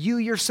 What if you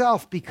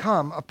yourself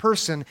become a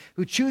person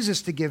who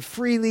chooses to give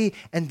freely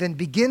and then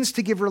begins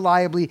to give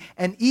reliably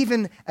and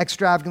even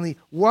extravagantly?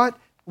 What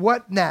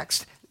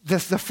next? The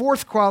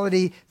fourth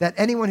quality that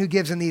anyone who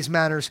gives in these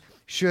manners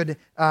should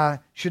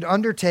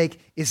undertake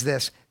is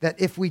this, that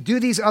if we do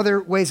these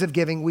other ways of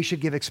giving, we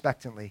should give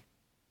expectantly.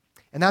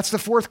 And that's the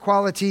fourth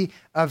quality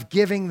of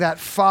giving that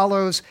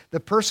follows the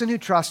person who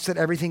trusts that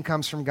everything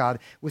comes from God.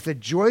 With a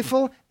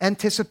joyful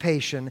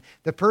anticipation,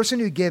 the person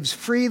who gives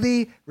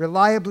freely,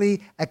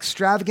 reliably,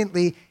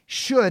 extravagantly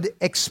should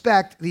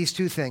expect these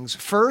two things.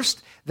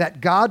 First, that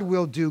God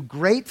will do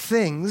great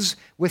things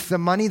with the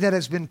money that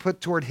has been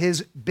put toward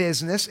his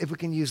business, if we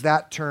can use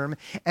that term.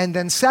 And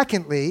then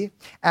secondly,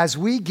 as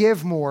we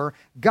give more,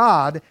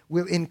 God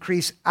will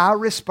increase our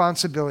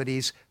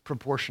responsibilities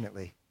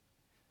proportionately.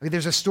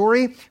 There's a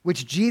story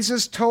which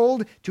Jesus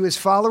told to his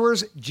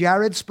followers.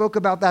 Jared spoke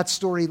about that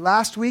story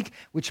last week,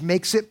 which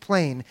makes it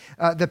plain.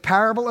 The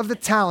parable of the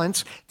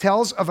talents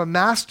tells of a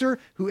master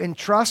who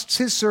entrusts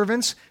his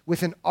servants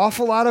with an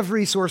awful lot of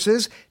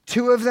resources.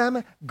 Two of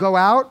them go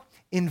out,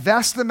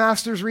 invest the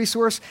master's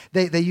resource.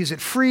 They use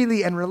it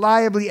freely and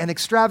reliably and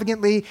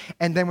extravagantly.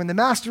 And then when the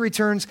master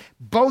returns,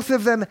 both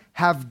of them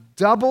have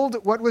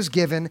doubled what was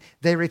given.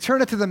 They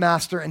return it to the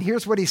master. And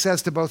here's what he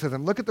says to both of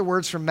them. Look at the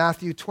words from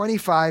Matthew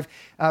 25,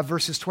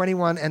 verses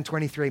 21 and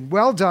 23.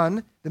 Well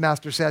done, the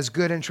master says,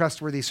 good and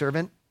trustworthy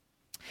servant.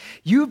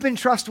 You've been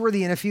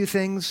trustworthy in a few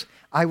things.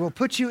 I will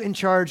put you in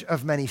charge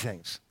of many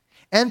things.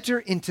 Enter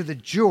into the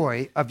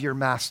joy of your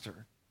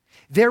master.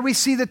 There we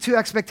see the two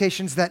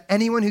expectations that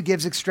anyone who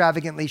gives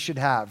extravagantly should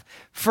have.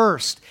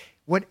 First,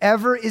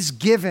 whatever is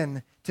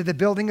given to the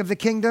building of the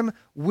kingdom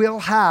will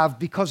have,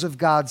 because of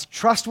God's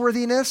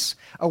trustworthiness,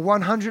 a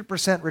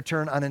 100%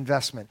 return on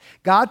investment.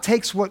 God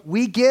takes what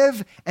we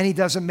give and he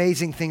does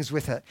amazing things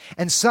with it.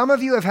 And some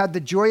of you have had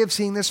the joy of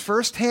seeing this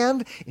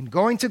firsthand in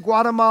going to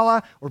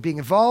Guatemala or being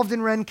involved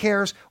in Ren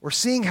Cares or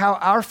seeing how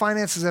our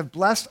finances have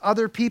blessed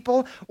other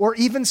people or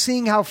even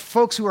seeing how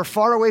folks who are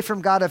far away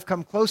from God have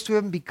come close to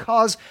him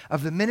because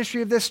of the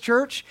ministry of this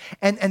church.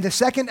 And the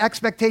second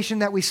expectation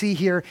that we see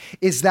here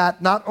is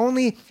that not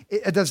only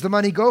does the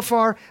money go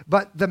far,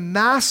 but the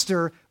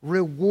master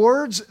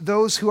rewards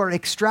those who are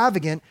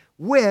extravagant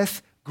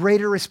with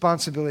greater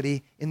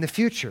responsibility in the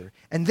future.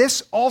 And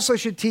this also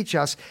should teach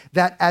us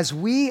that as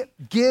we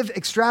give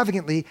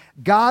extravagantly,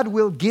 God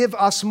will give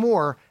us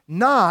more,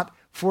 not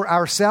for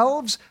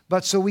ourselves,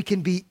 but so we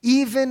can be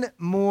even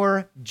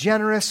more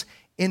generous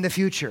in the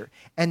future.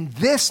 And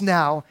this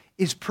now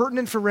is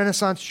pertinent for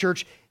Renaissance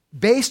Church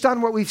based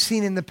on what we've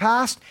seen in the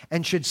past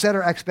and should set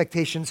our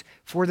expectations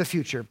for the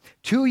future.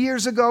 2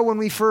 years ago, when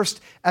we first,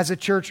 as a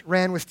church,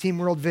 ran with Team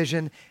World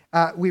Vision,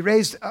 we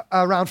raised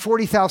around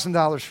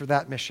 $40,000 for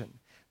that mission.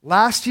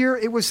 Last year,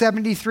 it was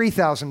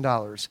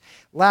 $73,000.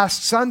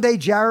 Last Sunday,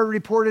 Jared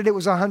reported it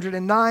was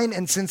 $109,000,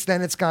 and since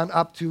then, it's gone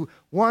up to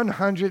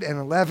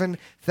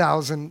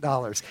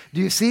 $111,000.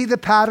 Do you see the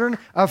pattern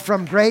of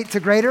from great to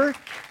greater?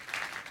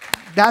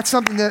 That's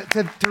something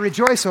to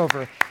rejoice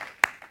over.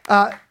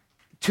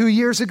 2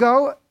 years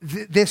ago,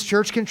 this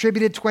church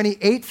contributed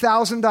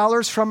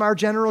 $28,000 from our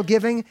general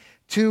giving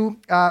to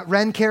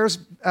RenCare's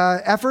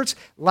efforts.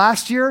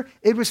 Last year,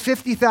 it was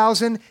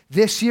 $50,000.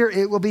 This year,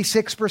 it will be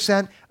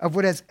 6% of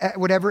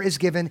whatever is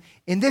given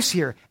in this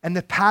year. And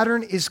the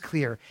pattern is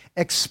clear.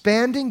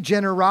 Expanding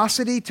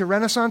generosity to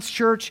Renaissance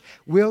Church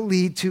will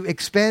lead to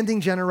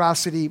expanding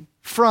generosity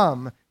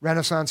from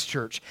Renaissance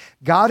Church.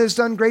 God has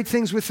done great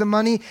things with the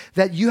money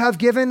that you have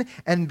given,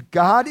 and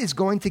God is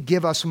going to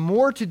give us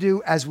more to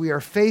do as we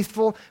are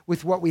faithful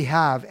with what we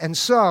have. And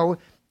so,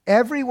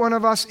 every one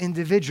of us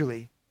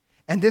individually,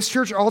 and this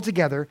church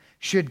altogether,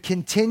 should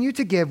continue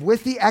to give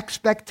with the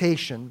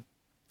expectation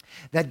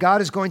that God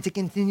is going to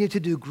continue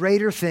to do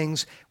greater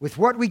things with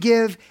what we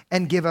give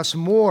and give us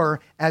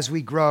more as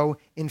we grow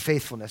in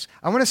faithfulness.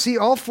 I want to see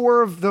all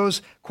four of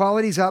those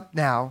qualities up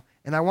now,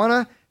 and I want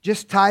to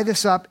just tie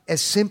this up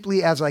as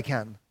simply as I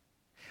can.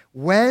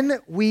 When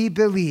we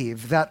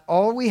believe that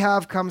all we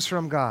have comes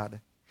from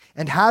God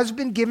and has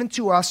been given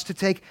to us to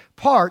take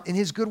part in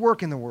his good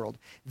work in the world,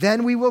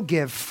 then we will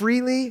give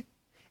freely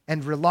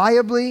and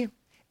reliably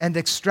and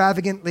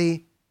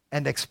extravagantly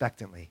and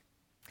expectantly.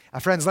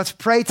 Friends, let's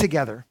pray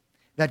together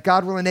that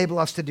God will enable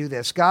us to do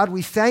this. God,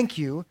 we thank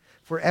you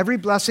for every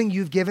blessing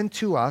you've given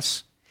to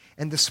us.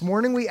 And this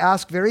morning we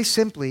ask very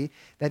simply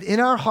that in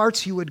our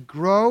hearts you would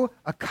grow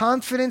a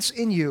confidence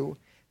in you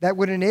that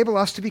would enable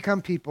us to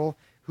become people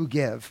who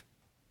give.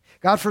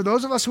 God, for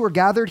those of us who are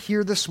gathered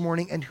here this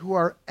morning and who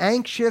are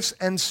anxious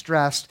and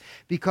stressed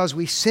because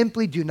we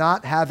simply do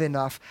not have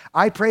enough,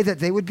 I pray that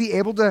they would be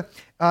able to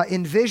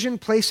envision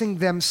placing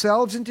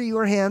themselves into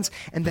your hands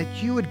and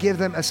that you would give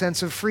them a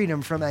sense of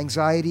freedom from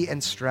anxiety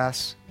and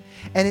stress.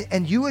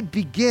 And you would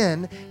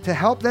begin to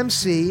help them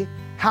see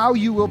how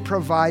you will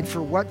provide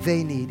for what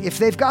they need. If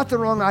they've got the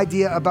wrong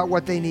idea about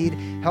what they need,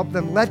 help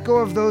them let go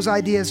of those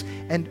ideas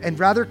and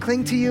rather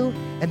cling to you,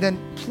 and then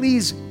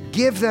please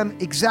give them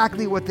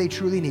exactly what they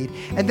truly need.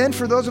 And then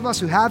for those of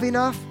us who have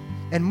enough,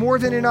 and more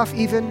than enough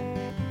even,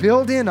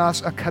 build in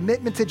us a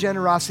commitment to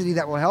generosity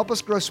that will help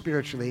us grow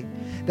spiritually,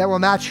 that will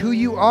match who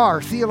you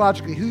are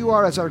theologically, who you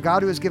are as our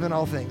God who has given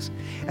all things,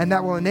 and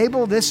that will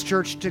enable this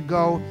church to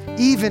go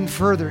even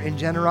further in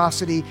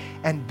generosity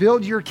and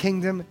build your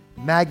kingdom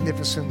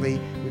magnificently.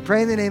 We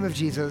pray in the name of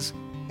Jesus.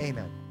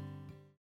 Amen.